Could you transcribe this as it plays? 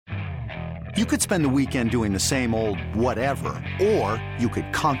You could spend the weekend doing the same old whatever, or you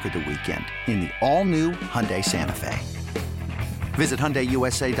could conquer the weekend in the all-new Hyundai Santa Fe. Visit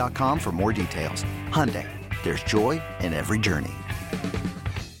HyundaiUSA.com for more details. Hyundai, there's joy in every journey.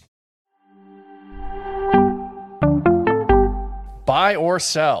 Buy or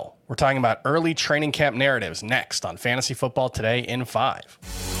sell. We're talking about early training camp narratives next on Fantasy Football Today in 5.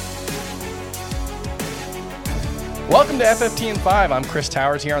 Welcome to FFT in 5. I'm Chris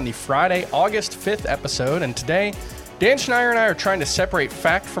Towers here on the Friday, August 5th episode, and today, Dan Schneider and I are trying to separate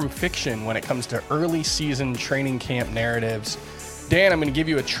fact from fiction when it comes to early season training camp narratives. Dan, I'm going to give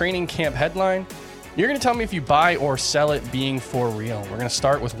you a training camp headline. You're going to tell me if you buy or sell it being for real. We're going to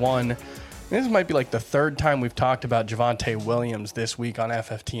start with one. This might be like the third time we've talked about Javonte Williams this week on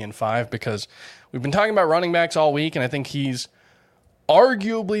FFT in 5 because we've been talking about running backs all week, and I think he's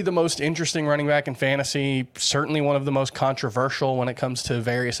arguably the most interesting running back in fantasy, certainly one of the most controversial when it comes to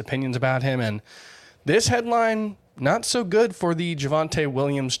various opinions about him. And this headline, not so good for the Javonte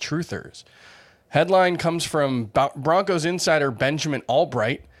Williams truthers. Headline comes from Broncos insider Benjamin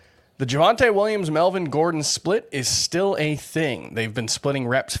Albright. The Javonte Williams-Melvin Gordon split is still a thing. They've been splitting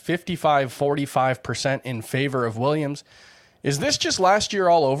reps 55-45% in favor of Williams. Is this just last year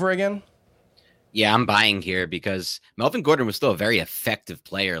all over again? Yeah, I'm buying here because Melvin Gordon was still a very effective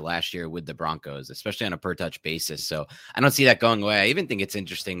player last year with the Broncos, especially on a per-touch basis. So I don't see that going away. I even think it's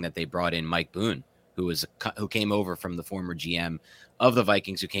interesting that they brought in Mike Boone, who came over from the former GM of the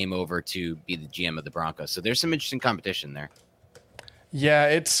Vikings, who came over to be the GM of the Broncos. So there's some interesting competition there. Yeah,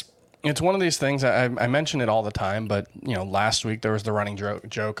 it's one of these things. I mention it all the time, but last week there was the running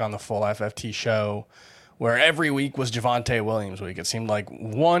joke on the full FFT show where every week was Javonte Williams week. It seemed like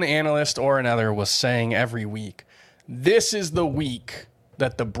one analyst or another was saying every week, this is the week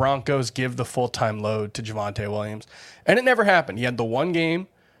that the Broncos give the full-time load to Javonte Williams. And it never happened. He had the one game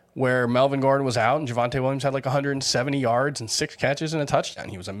where Melvin Gordon was out and Javonte Williams had like 170 yards and 6 catches and a touchdown.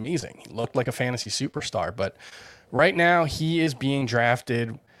 He was amazing. He looked like a fantasy superstar. But right now he is being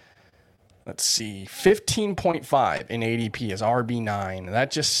drafted, 15.5 in ADP as RB9.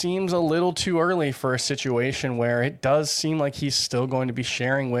 That just seems a little too early for a situation where it does seem like he's still going to be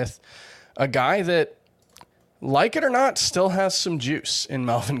sharing with a guy that, like it or not, still has some juice in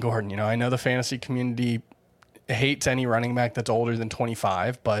Melvin Gordon. I know the fantasy community hates any running back that's older than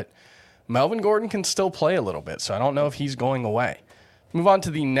 25, but Melvin Gordon can still play a little bit, so I don't know if he's going away. Move on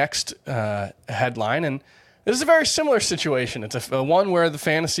to the next headline, and this is a very similar situation. It's a one where the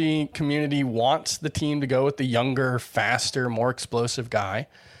fantasy community wants the team to go with the younger, faster, more explosive guy.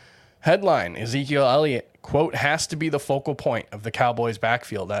 Headline, Ezekiel Elliott, quote, has to be the focal point of the Cowboys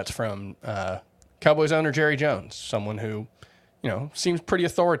backfield. That's from Cowboys owner Jerry Jones, someone who, seems pretty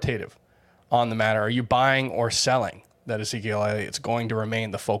authoritative on the matter. Are you buying or selling that Ezekiel Elliott's going to remain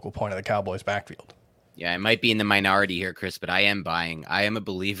the focal point of the Cowboys backfield? Yeah, I might be in the minority here, Chris, but I am buying. I am a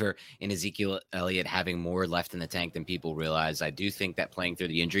believer in Ezekiel Elliott having more left in the tank than people realize. I do think that playing through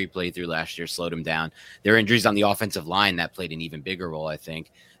the injury playthrough last year slowed him down. There are injuries on the offensive line that played an even bigger role, I think.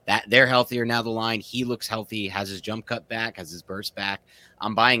 That they're healthier now, the line. He looks healthy, has his jump cut back, has his burst back.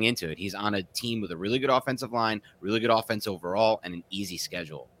 I'm buying into it. He's on a team with a really good offensive line, really good offense overall, and an easy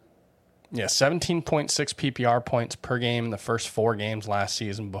schedule. Yeah, 17.6 PPR points per game in the first 4 games last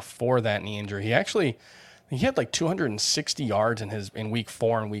season before that knee injury. He had like 260 yards in week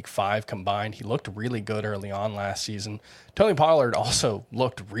 4 and week 5 combined. He looked really good early on last season. Tony Pollard also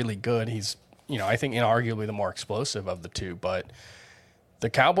looked really good. He's, I think inarguably the more explosive of the two, but the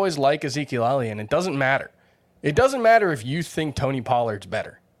Cowboys like Ezekiel Elliott, and it doesn't matter. It doesn't matter if you think Tony Pollard's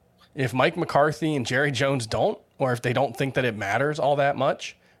better. If Mike McCarthy and Jerry Jones don't, or if they don't think that it matters all that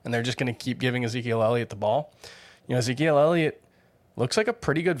much, and they're just going to keep giving Ezekiel Elliott the ball. Ezekiel Elliott looks like a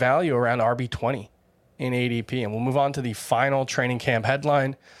pretty good value around RB20 in ADP. And we'll move on to the final training camp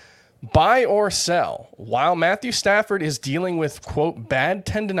headline. Buy or sell. While Matthew Stafford is dealing with, quote, bad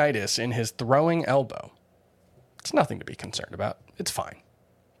tendonitis in his throwing elbow. It's nothing to be concerned about. It's fine.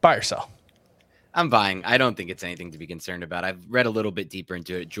 Buy or sell. I'm buying. I don't think it's anything to be concerned about. I've read a little bit deeper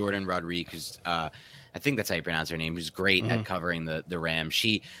into it. Jordan Rodriguez, I think that's how you pronounce her name, who's great at covering the Rams.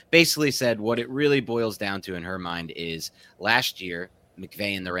 She basically said what it really boils down to in her mind is last year,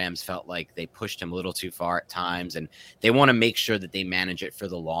 McVay and the Rams felt like they pushed him a little too far at times, and they want to make sure that they manage it for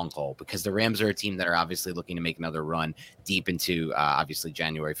the long haul because the Rams are a team that are obviously looking to make another run deep into obviously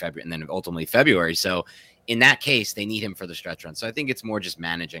January, February, and then ultimately February. So in that case, they need him for the stretch run. So I think it's more just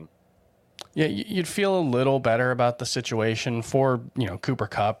managing. Yeah, you'd feel a little better about the situation for, Cooper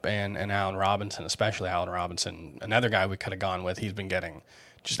Kupp and Allen Robinson, especially Allen Robinson, another guy we could have gone with. He's been getting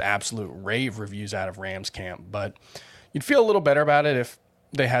just absolute rave reviews out of Rams camp. But you'd feel a little better about it if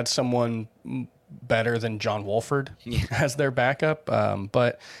they had someone better than John Wolford as their backup.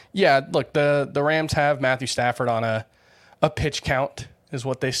 But yeah, look, the Rams have Matthew Stafford on a pitch count is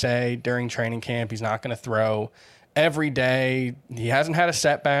what they say during training camp. He's not going to throw every day. He hasn't had a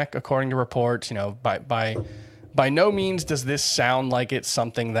setback according to reports. By no means does this sound like it's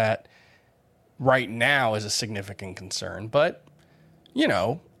something that right now is a significant concern. But,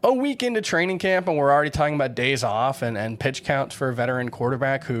 a week into training camp and we're already talking about days off and pitch counts for a veteran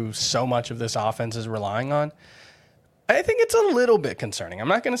quarterback who so much of this offense is relying on, I think it's a little bit concerning. I'm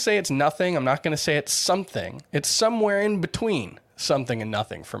not going to say it's nothing. I'm not going to say it's something. It's somewhere in between something and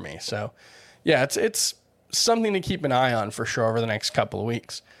nothing for me. So, yeah, it's something to keep an eye on for sure over the next couple of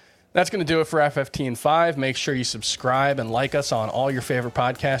weeks. That's going to do it for FFT5. Make sure you subscribe and like us on all your favorite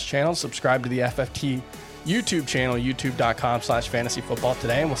podcast channels. Subscribe to the FFT YouTube channel, youtube.com/fantasyfootball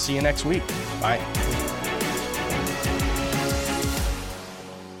today, and we'll see you next week. Bye.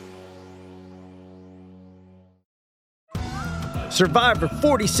 Survivor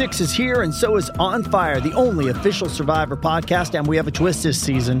 46 is here, and so is On Fire, the only official Survivor podcast, and we have a twist this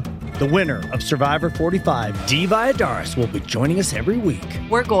season. The winner of Survivor 45, Dee Valladares, will be joining us every week.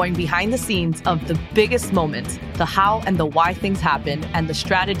 We're going behind the scenes of the biggest moments, the how and the why things happen, and the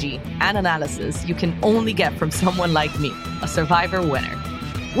strategy and analysis you can only get from someone like me, a Survivor winner.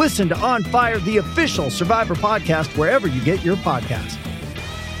 Listen to On Fire, the official Survivor podcast, wherever you get your podcasts.